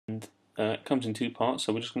it comes in two parts,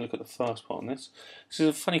 so we're just going to look at the first part on this. This is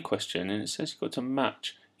a funny question, and it says you've got to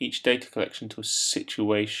match each data collection to a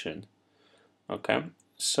situation. Okay,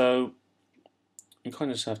 so you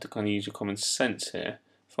kind of just have to kind of use your common sense here.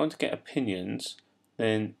 If I want to get opinions,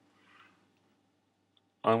 then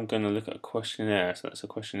I'm going to look at a questionnaire. So that's a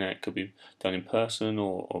questionnaire. It could be done in person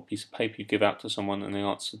or a piece of paper you give out to someone and they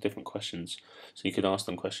answer different questions. So you could ask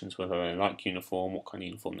them questions whether they like uniform, what kind of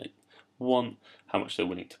uniform they want, how much they're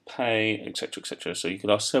willing to pay, etc., etc. So you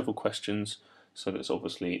could ask several questions, so that's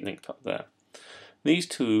obviously linked up there. These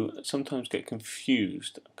two sometimes get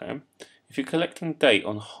confused. Okay, if you're collecting data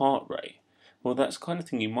on heart rate, well, that's the kind of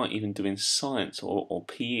thing you might even do in science or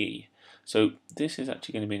PE. So this is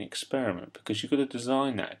actually going to be an experiment because you've got to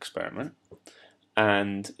design that experiment,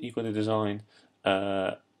 and you've got to design,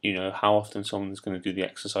 how often someone's going to do the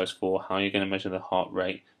exercise for, how you're going to measure the heart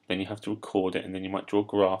rate. Then you have to record it, and then you might draw a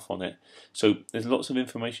graph on it. So there's lots of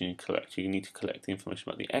information you collect. You need to collect the information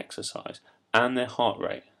about the exercise and their heart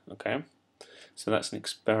rate. Okay, so that's an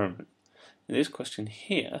experiment. Now, this question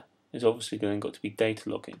here is obviously then got to be data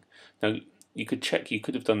logging. Now you could check. You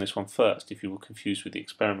could have done this one first if you were confused with the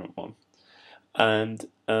experiment one. And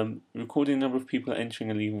recording the number of people entering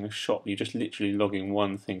and leaving a shop, you're just literally logging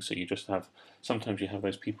one thing. So you just have, sometimes you have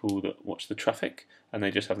those people that watch the traffic and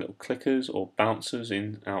they just have little clickers, or bouncers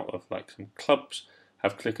in out of like some clubs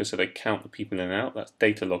have clickers so they count the people in and out. That's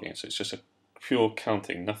data logging, so it's just a pure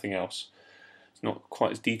counting, nothing else. It's not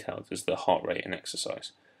quite as detailed as the heart rate and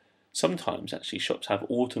exercise. Sometimes actually shops have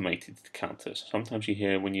automated counters. Sometimes you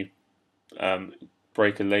hear when you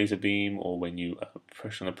break a laser beam, or when you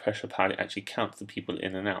press on a pressure pad, it actually counts the people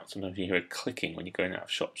in and out. Sometimes you hear it clicking when you're going out of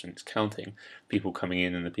shops, and it's counting people coming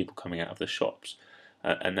in and the people coming out of the shops,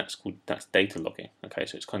 and that's data logging. Okay,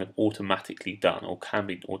 so it's kind of automatically done, or can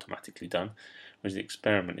be automatically done, whereas the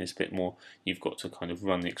experiment is a bit more. You've got to kind of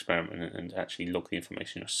run the experiment and actually log the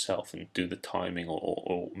information yourself and do the timing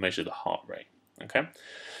or measure the heart rate. Okay,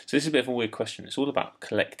 so this is a bit of a weird question. It's all about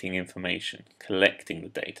collecting information, collecting the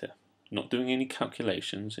data. Not doing any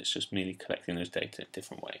calculations, it's just merely collecting those data in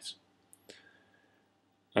different ways.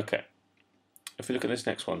 Okay, if we look at this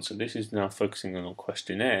next one, so this is now focusing on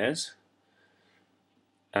questionnaires,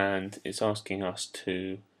 and it's asking us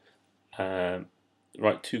to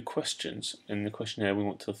write two questions. In the questionnaire we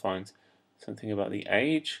want to find something about the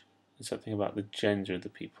age and something about the gender of the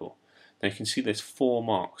people. Now you can see there's 4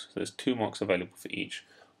 marks, so there's 2 marks available for each.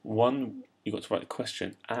 One, you've got to write the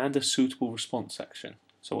question and a suitable response section.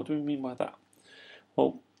 So what do we mean by that?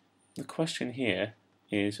 Well, the question here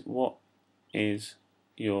is, what is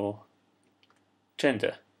your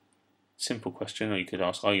gender? Simple question, or you could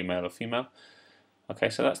ask, are you male or female?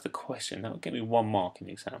 Okay, so that's the question. That would get me 1 mark in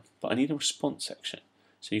the exam. But I need a response section.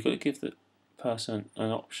 So you've got to give the person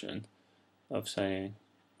an option of saying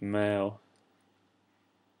male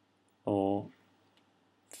or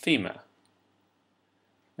female.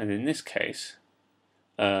 And in this case,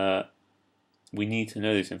 we need to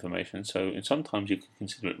know this information, so sometimes you could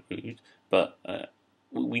consider it rude, but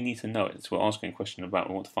we need to know it. So we're asking a question about,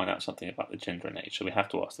 we want to find out something about the gender and age, so we have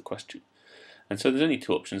to ask the question. And so there's only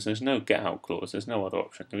 2 options. There's no get out clause, there's no other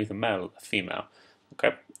option. They're either male or female.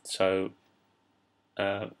 Okay, so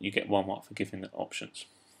you get 1 mark for giving the options.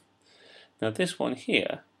 Now this one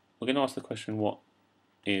here, we're going to ask the question, what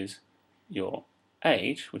is your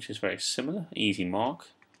age, which is very similar, easy mark.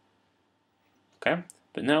 Okay.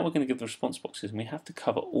 But now we're going to give the response boxes, and we have to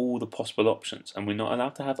cover all the possible options, and we're not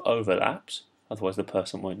allowed to have overlaps, otherwise the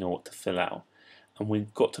person won't know what to fill out. And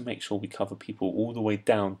we've got to make sure we cover people all the way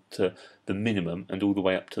down to the minimum and all the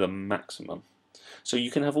way up to the maximum. So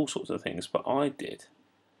you can have all sorts of things, but I did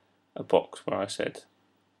a box where I said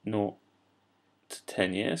 0 to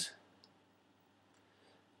 10 years,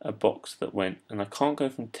 a box that went, and I can't go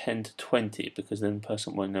from 10 to 20 because then the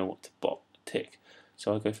person won't know what to tick.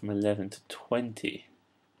 So I go from 11 to 20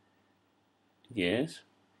 years.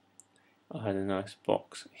 I had a nice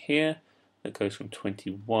box here that goes from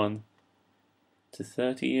 21 to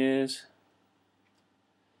 30 years,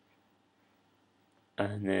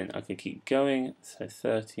 and then I can keep going, so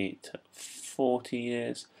 30 to 40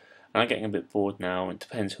 years. And I'm getting a bit bored now, it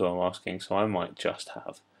depends who I'm asking, so I might just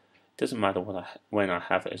have, it doesn't matter when I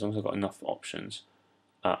have it, as long as I've got enough options.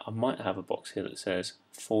 I might have a box here that says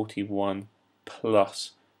 41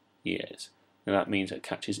 plus years. Now that means it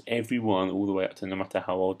catches everyone all the way up to no matter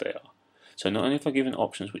how old they are. So not only have I given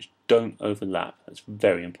options which don't overlap, that's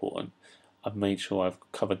very important, I've made sure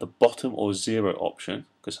I've covered the bottom or 0 option,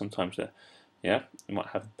 because sometimes you might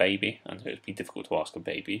have a baby, and it'd be difficult to ask a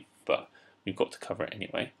baby, but you've got to cover it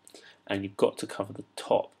anyway. And you've got to cover the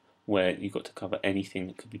top, where you've got to cover anything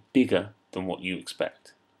that could be bigger than what you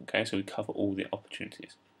expect. Okay, so we cover all the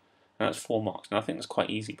opportunities. And that's 4 marks. Now I think that's quite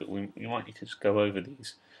easy, but we might need to just go over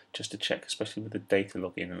these just to check, especially with the data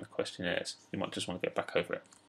login and the questionnaires. You might just want to get back over it.